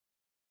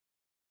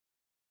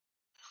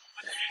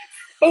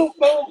Boom,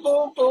 boom,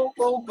 boom, boom,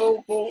 boom,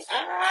 boom, boom.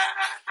 Ah,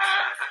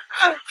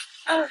 ah,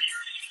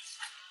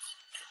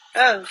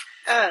 ah,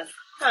 ah,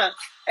 ah.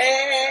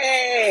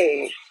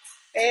 Hey,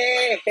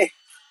 hey.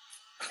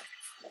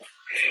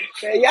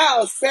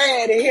 Y'all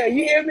sad in here.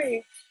 You hear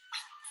me?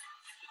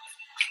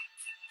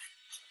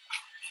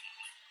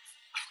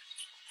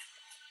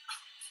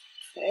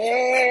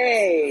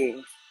 Hey.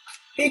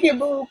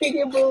 Peekaboo,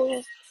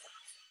 peekaboo.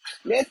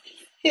 Let's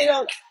hit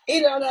on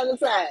the other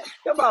side.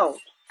 Come on.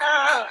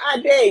 I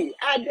dare you.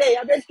 I dare you.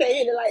 I bet you can't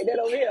hit it like that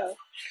over here.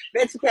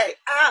 Bet you can't.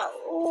 Ow.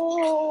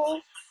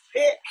 Ooh.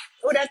 It,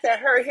 oh, that's that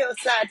hurt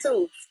hillside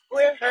too. Oh,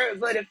 it hurt,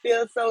 but it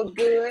feels so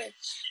good.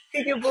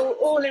 Peekaboo.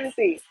 Oh, let me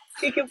see.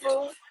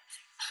 Peekaboo.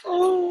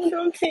 Oh,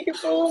 don't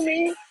peekaboo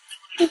me.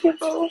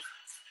 Peekaboo.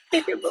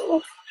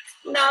 Peekaboo.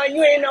 No,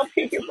 you ain't no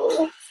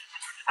peekaboo.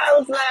 I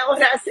was lying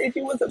when I said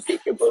you was a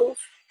peekaboo.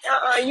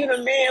 You the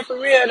man for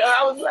real though.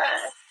 I was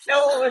lying.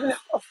 No, no,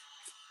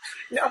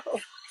 no.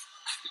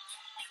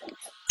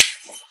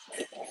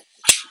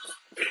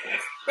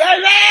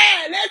 Right,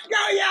 man. Let's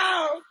go,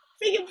 y'all.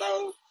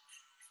 Peekaboo.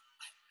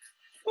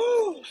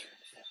 Ooh.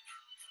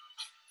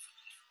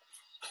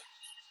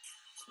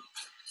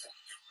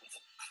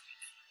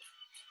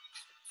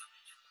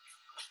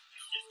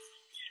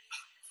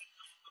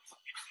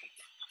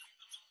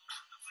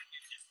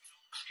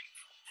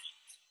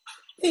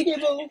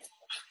 Peekaboo.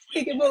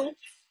 Peekaboo.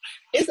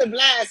 It's a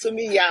blast for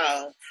me,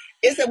 y'all.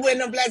 It's a when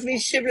them blacks be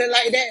shivering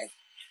like that.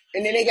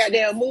 And then they got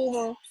their move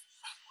them.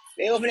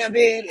 They open their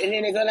bed and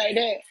then they go like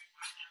that.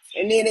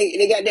 And then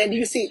they got that,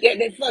 you see,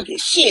 that fucking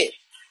shit.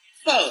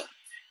 Fuck.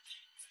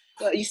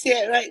 Well, you see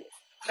it right?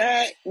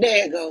 Alright,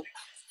 there you go.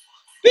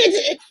 Bitch,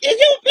 is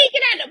you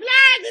peeking at the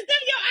blinds? Is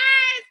them your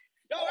eyes?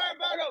 Don't worry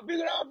about no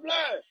peeking out the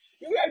blinds.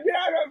 You gotta get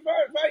out of the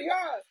front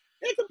yard.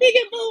 It's a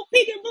peekaboo,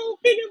 peekaboo,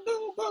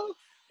 peekaboo, boo.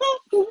 Boo,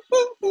 boo,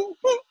 boo, boo,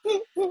 boo,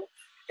 boo, boo.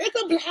 It's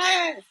a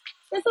blind.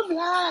 It's a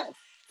blind.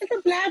 It's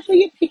a blind for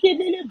you peeking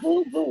in it,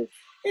 boo, boo.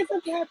 It's a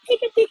blind.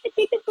 Peek, peek,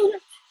 peek, boo.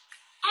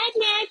 I'm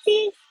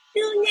nasty.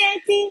 You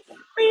nasty.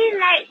 We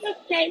like to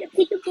play the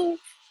peekaboo.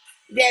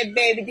 That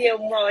baby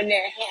didn't want that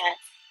hat.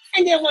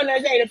 I just want to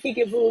play the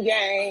peekaboo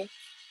game.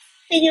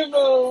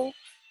 Peekaboo,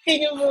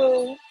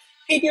 peekaboo,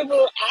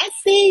 peekaboo. I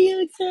see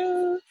you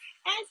too.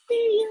 I see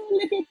you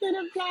looking to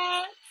the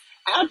blind.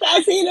 I thought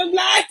I see the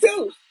blind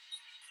too.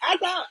 I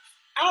thought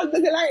I was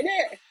looking like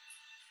that.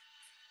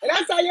 And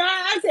I saw your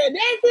eye. I said,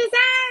 that's his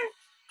eye.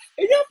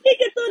 Is you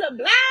peeking through the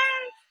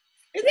blind?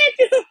 Is that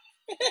you?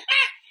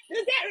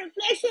 Is that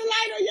reflection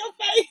light on your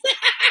face?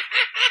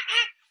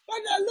 For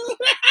the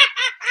Luna.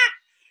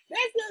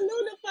 That's the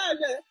Luna for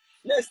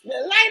the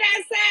light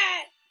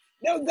outside.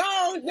 The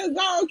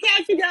gold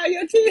capture down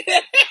your teeth.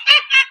 Hey,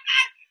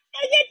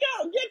 get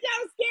your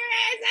scare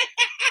ass out.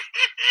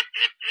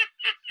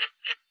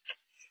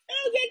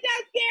 Get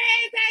your scare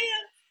ass out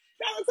here.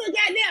 Don't so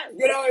goddamn.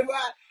 Get over here.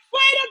 Boy,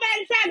 ain't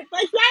nobody trying to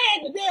fuck you. I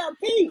had the damn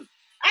pee.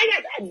 I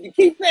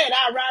keep playing.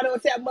 I'll ride on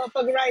that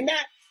motherfucker right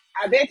now.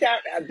 I bet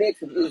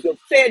you you'll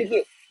say it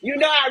again. You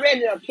know I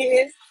ready to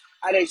piss.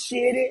 I done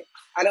shit it.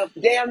 I don't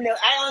damn near.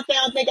 I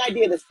don't think I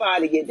did this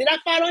fart again. Did I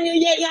fart on here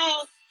yet,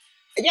 y'all?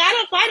 Yeah, I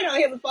done farted on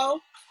here before.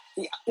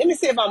 Yeah, let me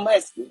see if I'm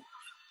musty.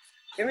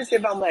 Let me see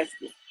if I'm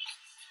musty.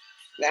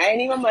 No, I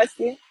ain't even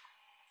musty.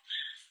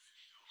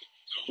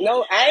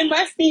 No, I ain't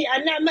musty.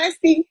 I'm not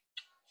musty.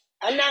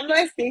 I'm not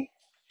musty.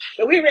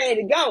 So we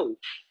ready to go.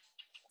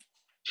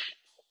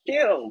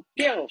 Pew,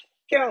 pew,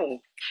 pew.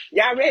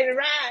 Y'all ready to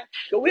ride?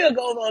 So we'll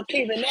go over on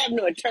Cleveland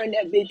Avenue and turn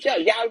that bitch up.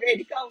 Y'all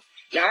ready to go?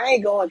 No, I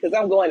ain't going because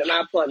I'm going to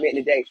my appointment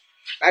today.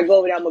 If I go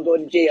over there, I'm going to go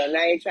to jail. And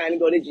I ain't trying to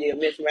go to jail,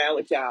 mess around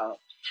with y'all.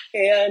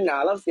 Hell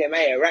no, I'm saying my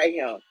head right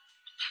here.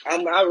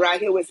 I'm right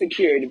here with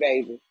security,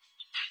 baby.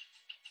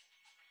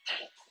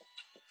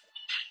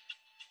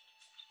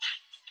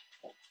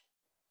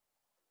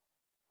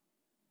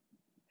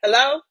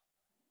 Hello?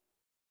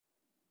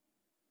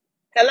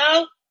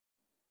 Hello?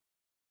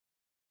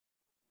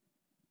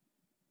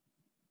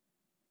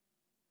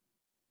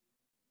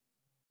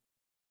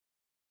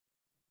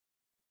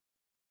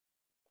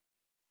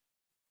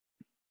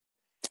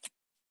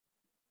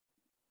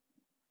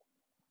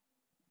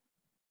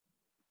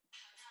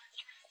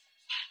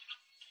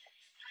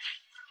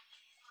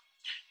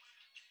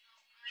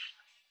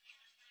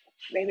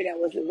 Maybe that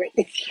was a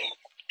right.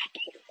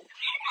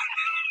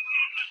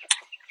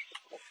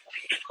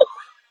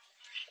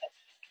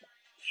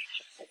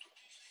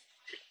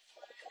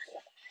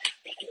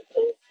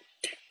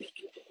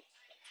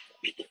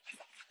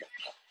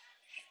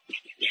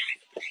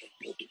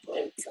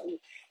 Peekaboo, so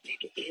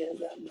pick your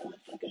ears up,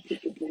 motherfucker.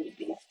 Peekaboo,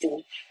 bitch, too.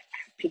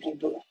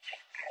 Peekaboo,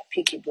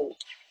 peekaboo.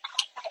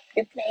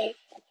 You play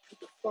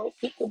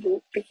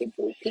peekaboo,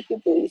 peekaboo,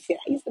 peekaboo. See, I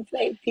used to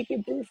play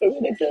peekaboo for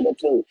Ritter Tiller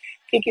too.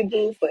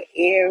 Peekaboo for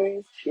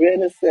Aries,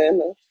 Ritter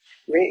Center,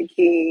 Red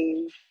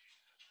King.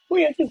 Who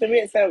else used to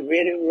read some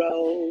Ritter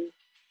Rose?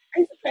 I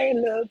used to play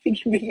love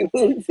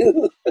peekaboo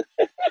too.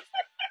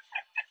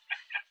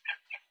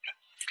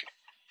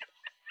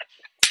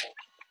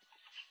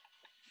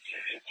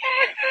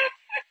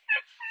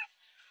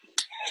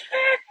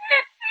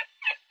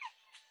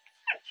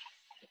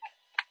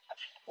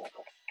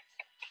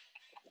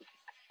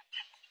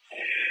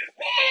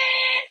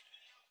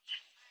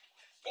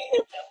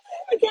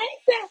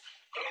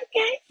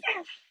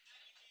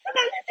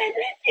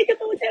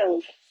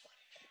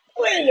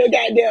 no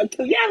goddamn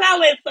clue. Y'all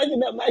always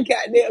fucking up my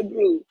goddamn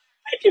groove.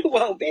 What you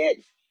want,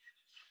 bitch?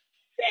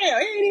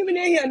 Damn, he ain't even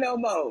in here no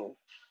more.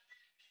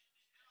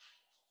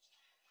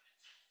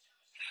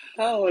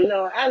 Oh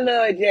Lord, I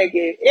love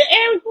Jackie.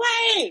 Eric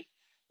Wayne.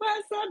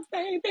 What's up,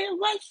 baby?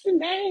 What's your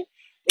name?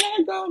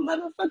 There go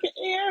motherfucking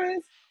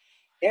Aaron's.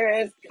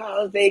 Aaron's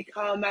calls, they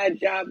call my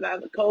job, my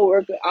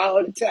co-worker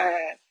all the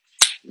time.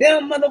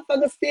 Them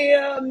motherfuckers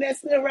still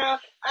messing around.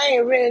 I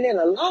ain't renting in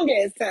a long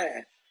ass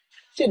time.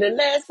 Shit, the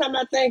last time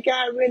I think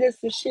I rented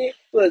some shit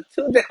was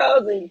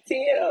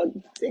 2010 or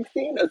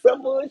 16 or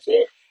some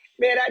bullshit.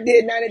 Man, I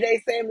did 90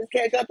 Day Savings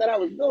Cash. I thought I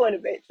was going to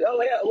bitch.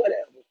 Oh, hell,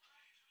 whatever.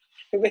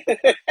 Took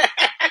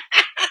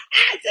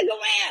a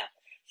while.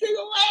 Took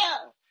a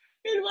while.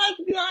 What's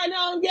going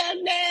on,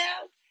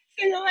 goddamn?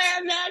 Took a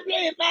while now,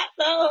 if I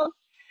saw.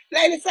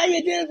 Lady say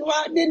you just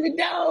walked in the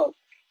door.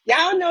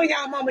 Y'all know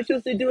y'all mamas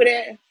used to do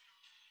that.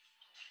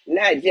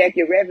 Not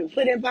Jackie Rabbit.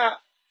 Put in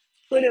pop.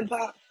 Put in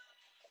pop.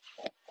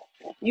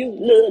 You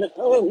little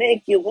hoe,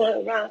 make you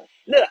one wrong.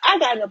 Look, I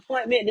got an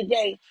appointment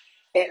today,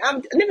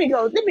 and let me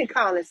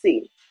call and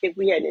see if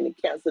we had any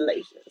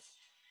cancellations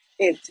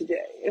in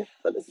today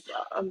for the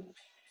spa.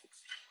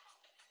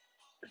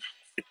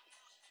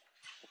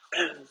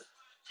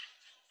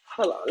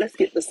 Hold on, let's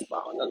get the spa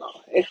on the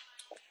line.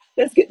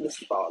 Let's get the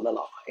spa on the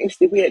line.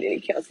 See if we had any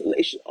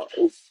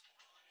cancellations.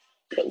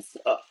 Because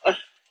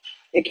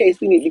in case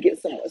we need to get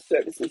some more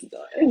services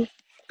done.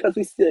 Because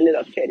we still need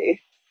a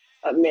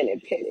mini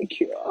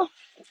pedicure.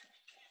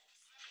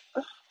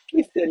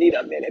 We still need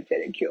a mini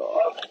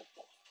pedicure.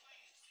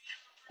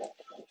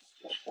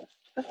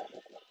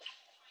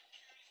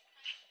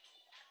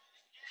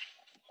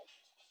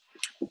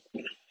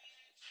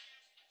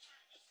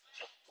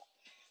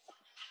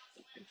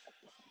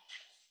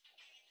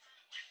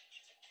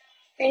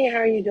 Hey, how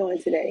are you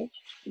doing today?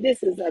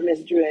 This is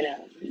Miss Drew,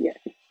 and yeah,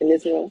 in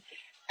this room.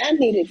 I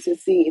needed to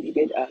see if you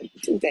could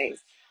two things.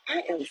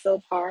 I am so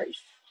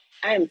parched.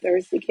 I am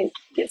thirsty. Can you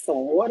get some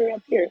water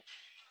up here?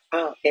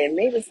 And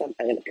maybe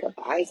something in a cup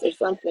of ice or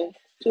something.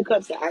 2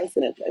 cups of ice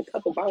and a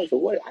couple bottles of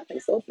water. I am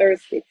so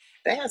thirsty.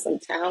 I have some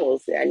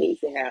towels that I need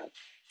to have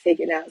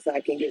taken out so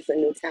I can get some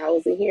new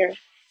towels in here.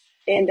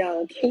 And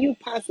can you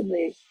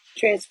possibly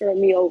transfer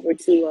me over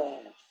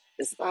to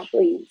the spa,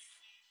 please?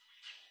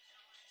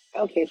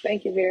 Okay,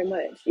 thank you very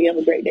much. You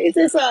have a great day. Is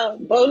this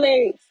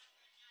Bowlegs?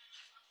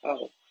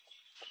 Oh,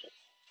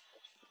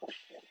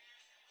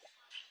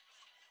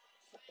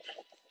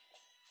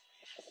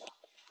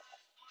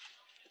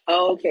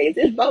 oh, okay. Is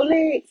this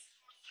Bowlegs?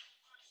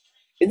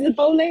 Is this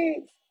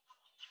Bowlegs?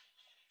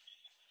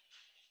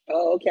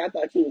 Oh, okay. I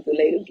thought you was the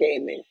lady who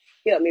came in.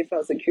 Help me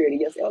from security.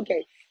 Yes,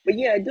 okay. But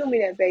yeah, do me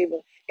that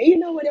favor. And you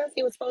know what else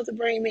he was supposed to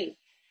bring me?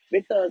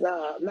 Because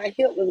my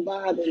hip was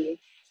bothering me,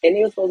 and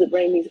they were supposed to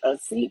bring me a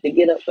seat to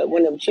get up for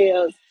one of them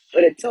chairs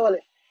for the toilet.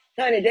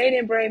 Honey, they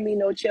didn't bring me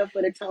no chair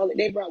for the toilet.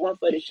 They brought one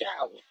for the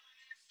shower.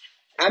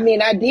 I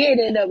mean, I did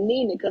end up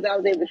needing it because I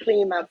was able to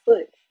clean my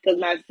foot because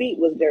my feet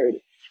was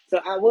dirty. So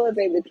I was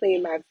able to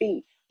clean my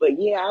feet. But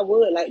yeah, I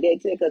would like that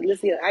too because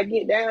listen, I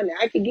get down there,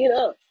 I can get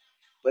up.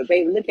 But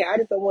baby, look at I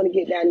just don't want to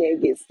get down there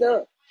and get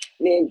stuck.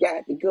 And then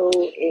got to go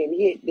and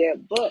hit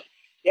that butt.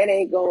 That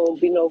ain't gonna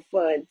be no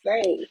fun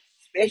thing.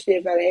 Especially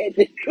if I had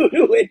to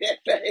do with that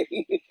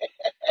thing.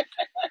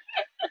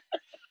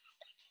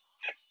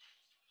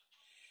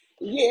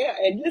 Yeah,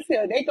 and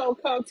listen, they gonna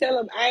come tell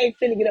them I ain't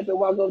finna get up and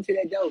walk over to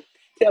that door.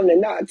 Tell them to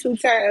knock 2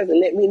 times and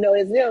let me know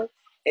it's them,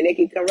 and they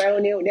can come right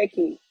on there with that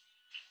key.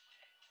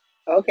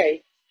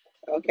 Okay,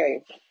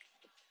 okay.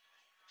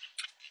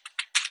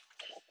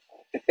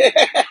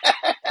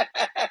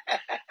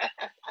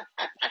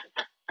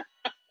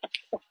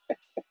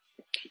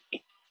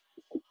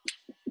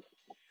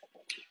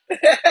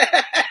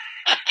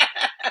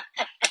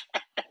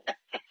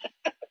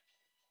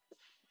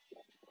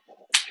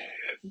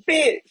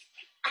 Bitch,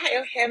 I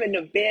am having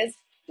the best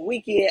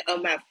weekend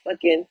of my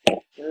fucking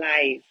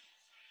life.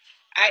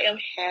 I am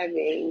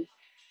having,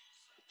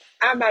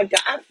 oh my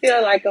God, I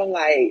feel like I'm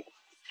like,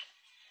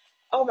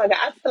 oh my God,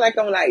 I feel like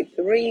I'm like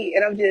 3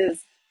 and I'm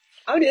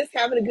just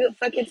having a good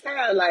fucking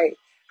time. Like,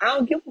 I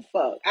don't give a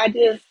fuck. I'm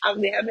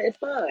having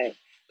fun.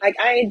 Like,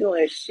 I ain't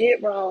doing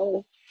shit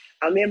wrong.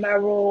 I'm in my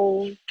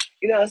room.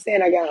 You know what I'm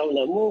saying? I got on a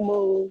little moo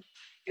moo.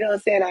 You know what I'm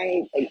saying?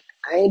 I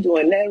ain't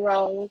doing nothing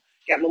wrong.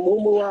 Got my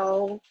moo moo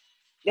on.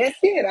 That's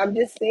it. I'm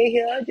just sitting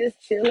here, just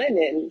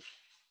chilling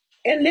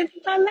and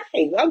living my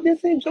life. I'm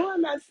just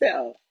enjoying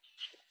myself.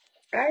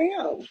 I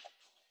am.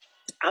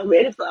 I'm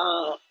ready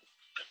for,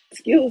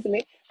 excuse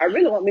me. I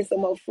really want me some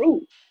more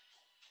fruit.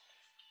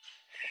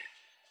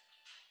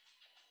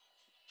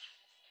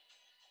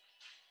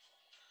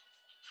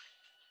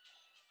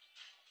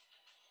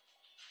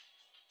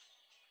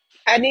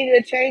 I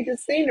needed a change of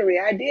scenery.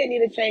 I did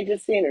need a change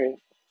of scenery.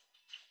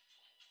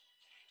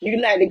 You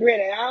like the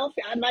granite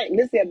outfit? I might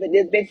listen, but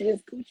this bitch,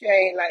 this coochie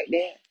ain't like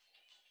that.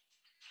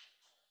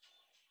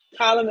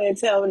 Call them and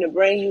tell them to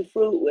bring you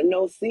fruit with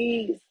no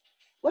seeds.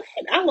 What?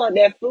 I want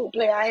that fruit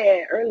play I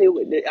had earlier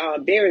with the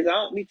berries. I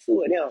want me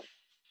 2 of them.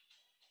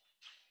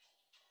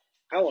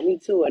 I want me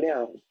 2 of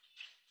them.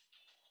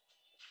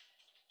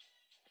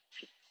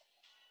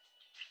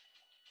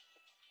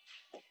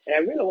 And I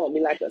really want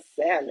me like a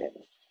salad.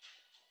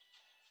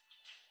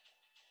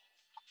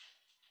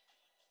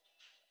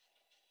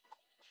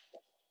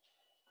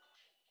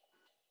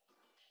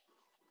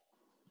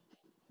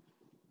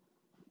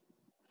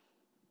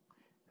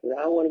 Cause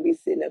I don't want to be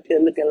sitting up here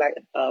looking like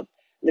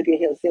looking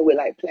here sitting with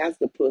like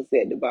plaster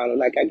pussy at the bottom,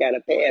 like I got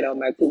a pad on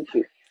my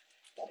coochie.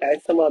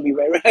 Some of them be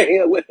right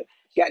here with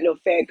got no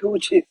fat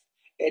coochies,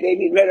 and they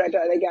be right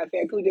there. They got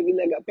fat coochie, be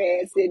like a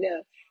pad sitting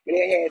there. And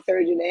they had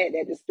surgery, and they had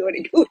that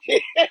distorted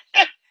coochie.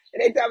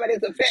 And they talking about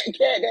it's a fat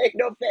cat. There ain't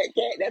no fat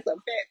cat. That's a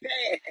fat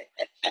pad.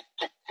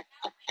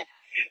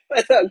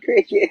 What's up,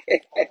 cricket?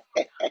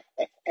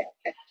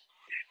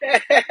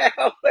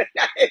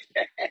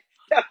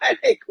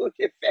 Somebody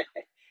coochie fat.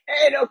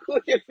 There ain't no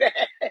coochie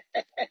fat.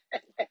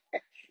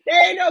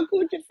 There ain't no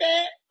coochie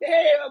fat. There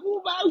ain't no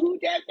boo ball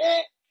coochie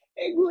fat.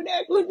 They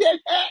coochie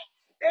fat.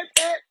 That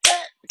fat,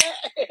 fat, fat.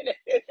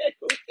 That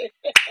coochie,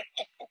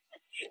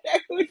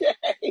 that coochie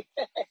ain't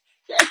fat.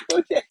 That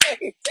coochie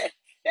ain't fat.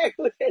 That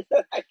coochie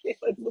look like it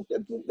was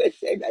moving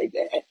shape like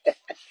that.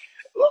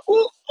 Ooh,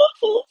 ooh,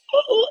 ooh, ooh,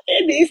 ooh,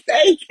 it be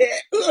stinking.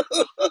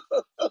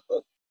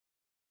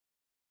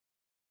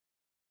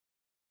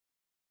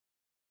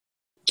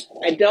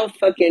 I don't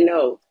fucking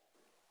know.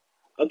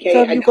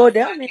 So Okay, if I you don't go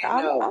down there, fucking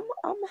know.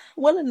 I'm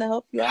willing to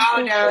help you. I Call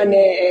still down pay.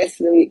 there,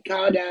 Ashley.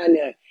 Call down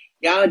there.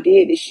 Y'all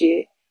did the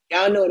shit.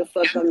 Y'all know the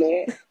fuck I'm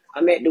at.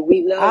 I'm at the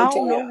Wheatland I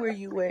don't know Hotel. where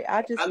you at.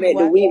 I just I'm be at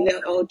the watching.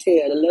 Wheatland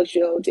Hotel, the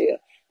luxury hotel.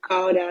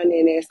 Call down there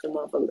and ask the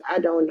motherfuckers. I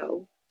don't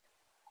know.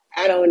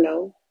 I don't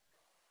know.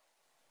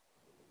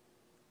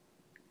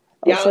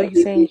 Oh, so Y'all you did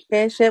saying this shit.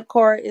 Cash App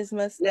card is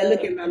messed Now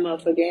look up? at my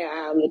motherfucking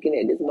eye. I'm looking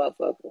at this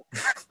motherfucker.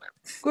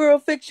 Girl,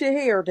 fix your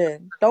hair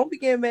then. Don't be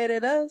getting mad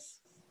at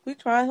us. We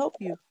try and help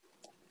you.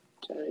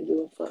 Trying to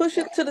do a fuck Push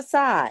job. it to the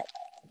side.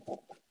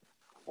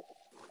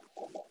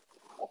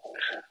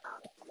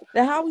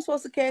 Now how are we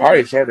supposed to I Cash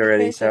already App said if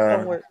already, Cash App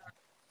don't so work?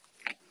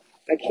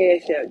 My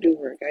cash out do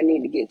work. I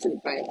need to get to the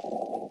bank.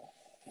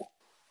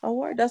 Oh,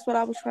 word. That's what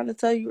I was trying to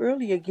tell you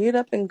earlier. Get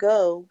up and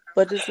go.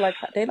 But it's like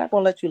they're not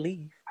gonna let you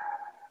leave.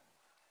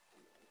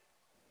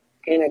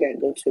 And I gotta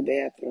go to the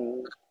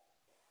bathroom.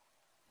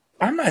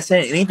 I'm not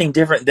saying anything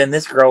different than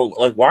this girl.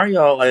 Like, why are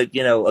y'all like,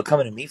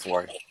 coming to me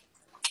for?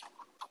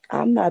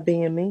 I'm not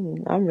being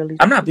mean. I'm really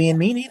I'm not being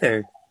mean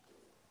either.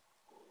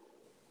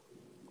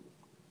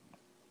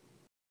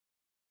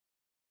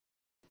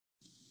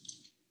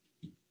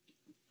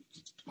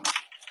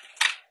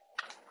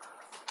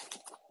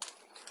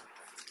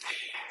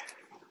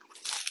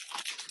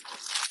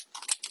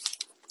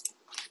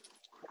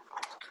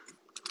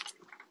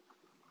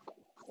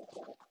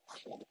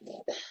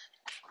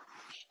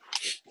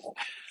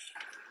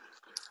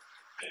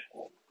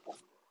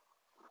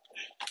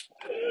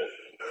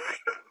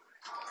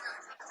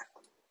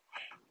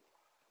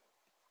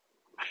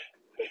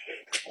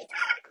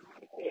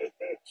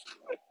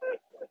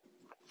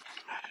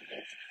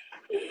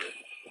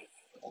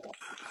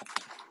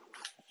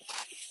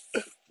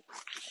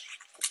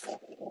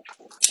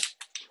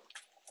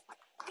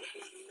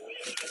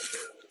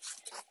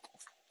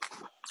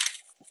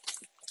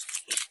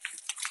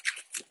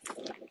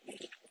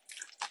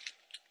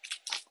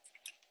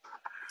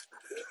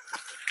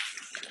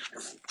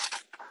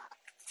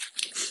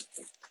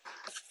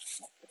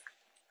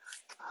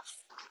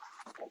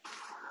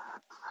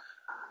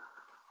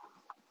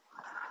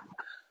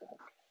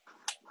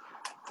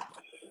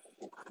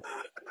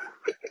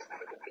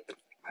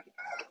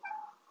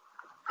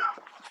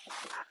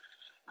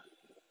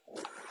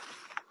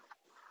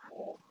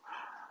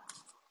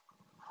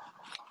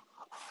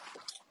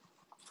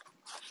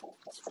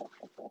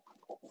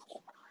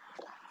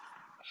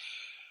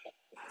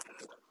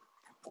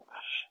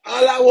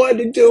 All I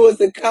wanted to do was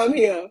to come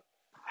here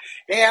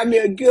and have me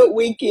a good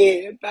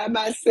weekend by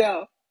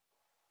myself.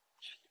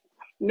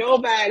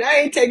 Nobody. I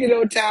ain't taking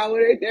no time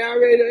with it. They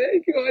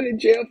already going to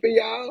jail for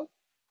y'all.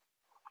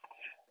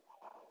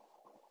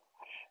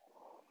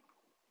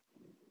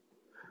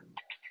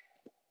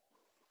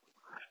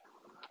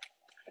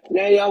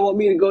 Now y'all want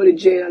me to go to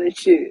jail and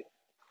shit.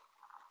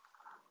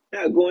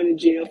 Not going to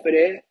jail for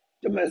that.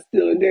 I'm not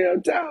steal a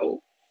damn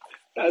towel.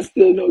 I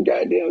still no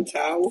goddamn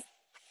towel.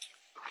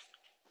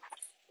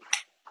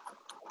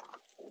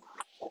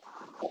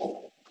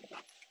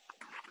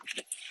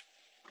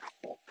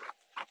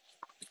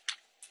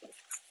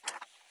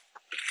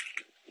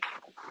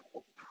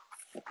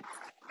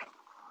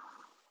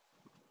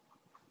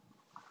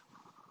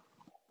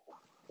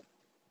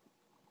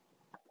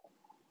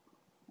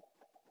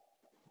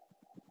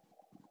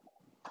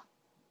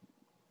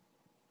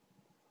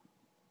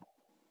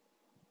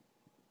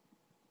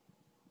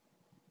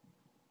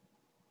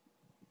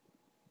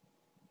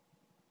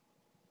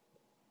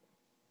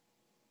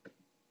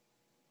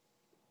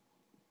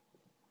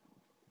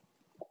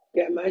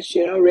 Got my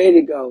shit. I'm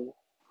ready to go.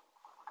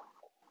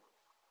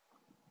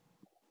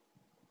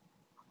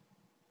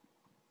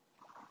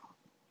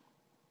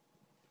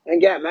 I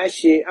got my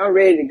shit. I'm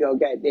ready to go.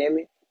 God damn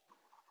it.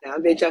 Now I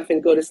bet y'all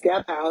finna go to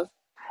Scalp House.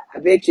 I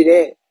bet you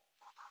that.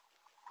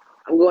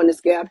 I'm going to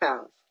Scalp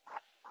House.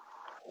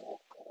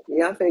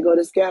 Y'all finna go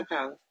to Scalp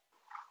House.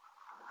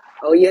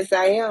 Oh yes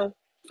I am.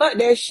 Fuck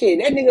that shit.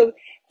 That nigga.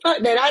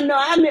 Fuck that. I know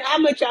how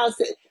much y'all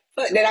said.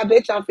 Fuck that. I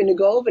bet y'all finna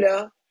go over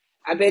there.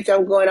 I bet y'all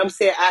I'm going. I'm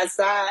sitting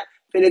outside.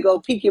 Finna go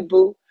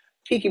peekaboo.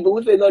 Peekaboo.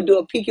 We finna go do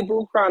a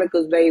Peekaboo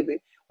Chronicles, baby.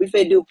 We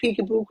finna do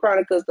Peekaboo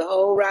Chronicles the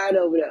whole ride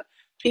over there.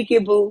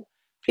 Peekaboo.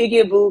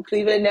 Peekaboo.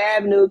 Cleveland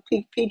Avenue.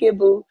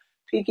 Peekaboo.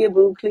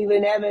 Peekaboo.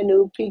 Cleveland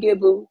Avenue.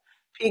 Peekaboo.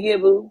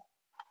 Peekaboo.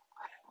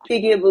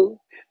 Peekaboo.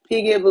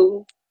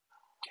 Peekaboo.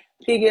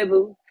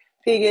 Peekaboo.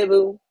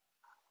 Peekaboo.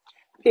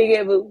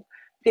 Peekaboo,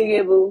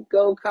 peekaboo,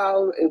 go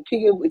call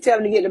peekaboo. Tell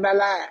them to get to my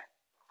line.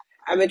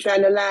 I've been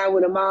trying to line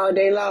with them all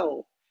day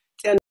long.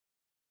 Tell them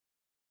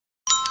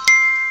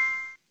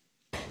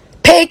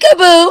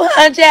Peekaboo,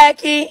 huh,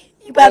 Jackie?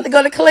 You about to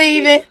go to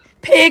Cleveland?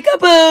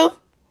 Peekaboo,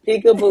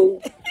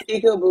 peekaboo,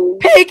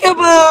 peekaboo,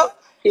 peekaboo,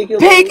 peekaboo,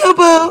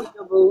 peekaboo.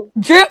 peekaboo.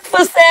 Drip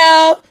for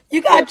sale.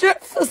 You Yeah, got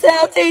drip for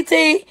sale,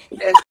 TT.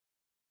 that's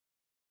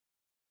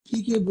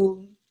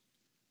peekaboo.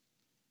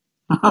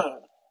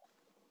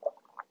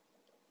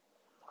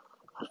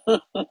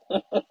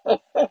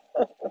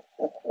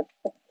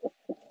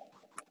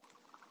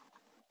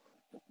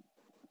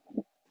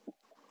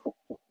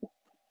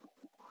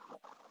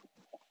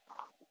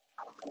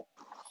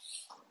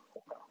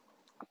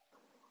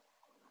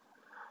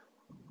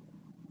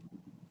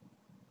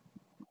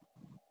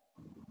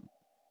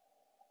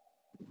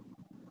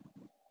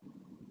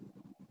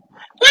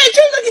 Wait,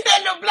 you looking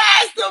at the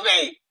blinds to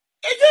me?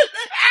 It's just,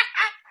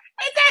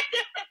 it's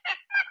just,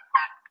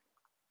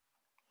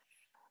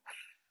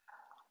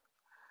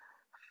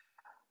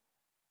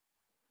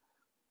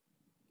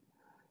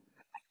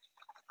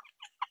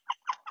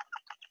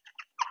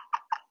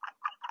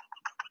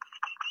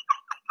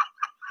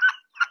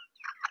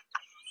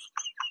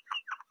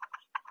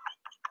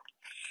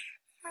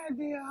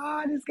 goddamn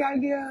hardest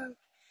goddamn,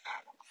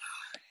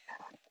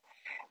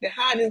 the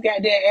hardest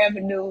goddamn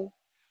avenue.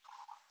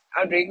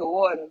 I'm drinking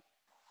water.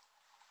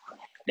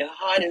 The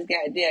hardest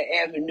goddamn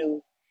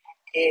avenue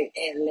in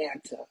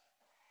Atlanta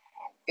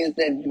is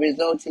the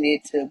resulted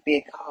it to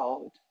be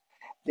called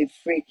the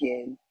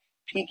freaking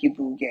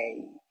Peekaboo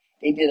game.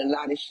 They did a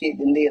lot of shit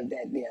to live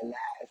that their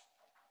lives.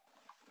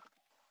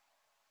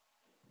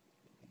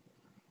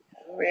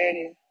 I'm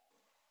ready.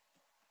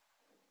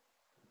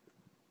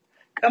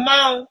 Come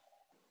on.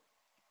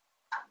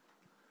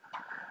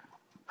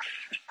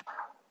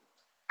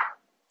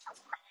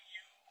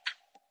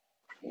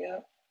 Yeah.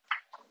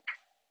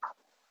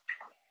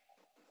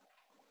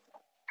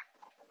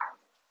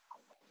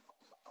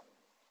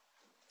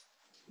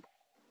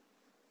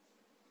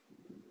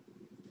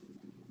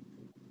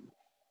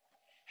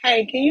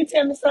 Hey, can you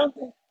tell me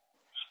something?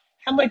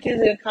 How much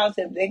is it cost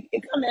if they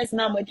come ask me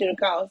how much it'll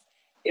cost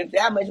if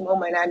how much more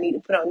money I need to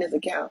put on this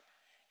account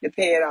to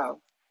pay it off?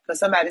 Because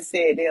somebody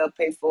said they'll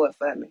pay for it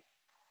for me.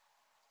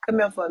 Come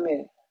here for a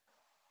minute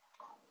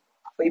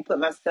before you put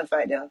my stuff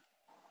out there.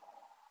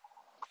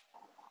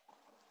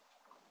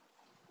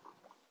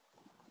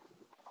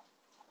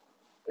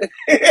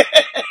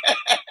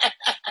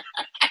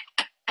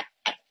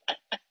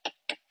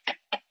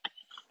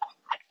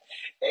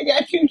 They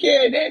got you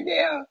carrying that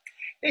down.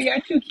 They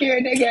got you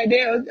carrying that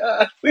goddamn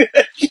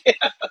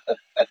wheelchair.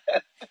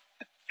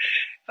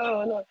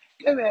 Oh no.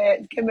 Come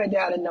here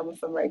down the number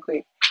for me right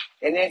quick.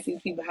 And ask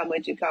these people how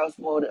much it costs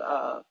more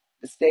to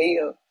stay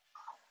here.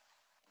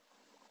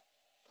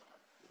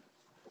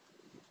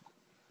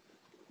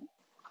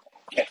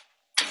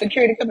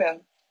 Security, come here.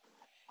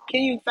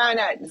 Can you find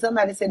out?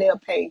 Somebody said they'll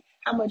pay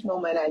how much more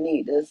money I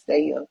need to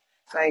stay here.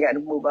 So I ain't got to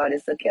move all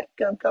this. So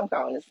come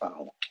call on this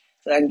phone.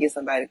 So I can get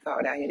somebody to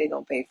call down here. They're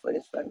gonna pay for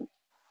this for me.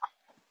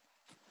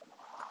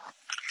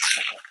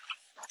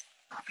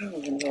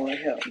 Oh Lord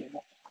help me.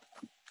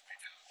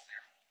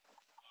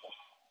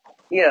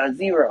 Yeah,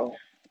 0.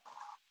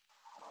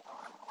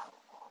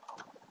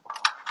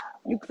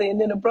 You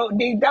cleaning the broke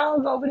deep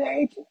dog over there,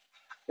 ain't you?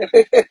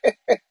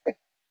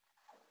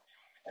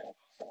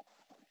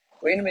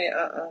 Wait a minute,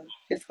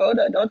 Just hold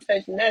up, don't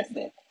touch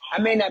nothing.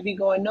 I may not be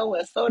going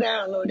nowhere. Slow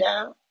down, low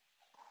down.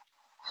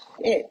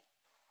 Yeah.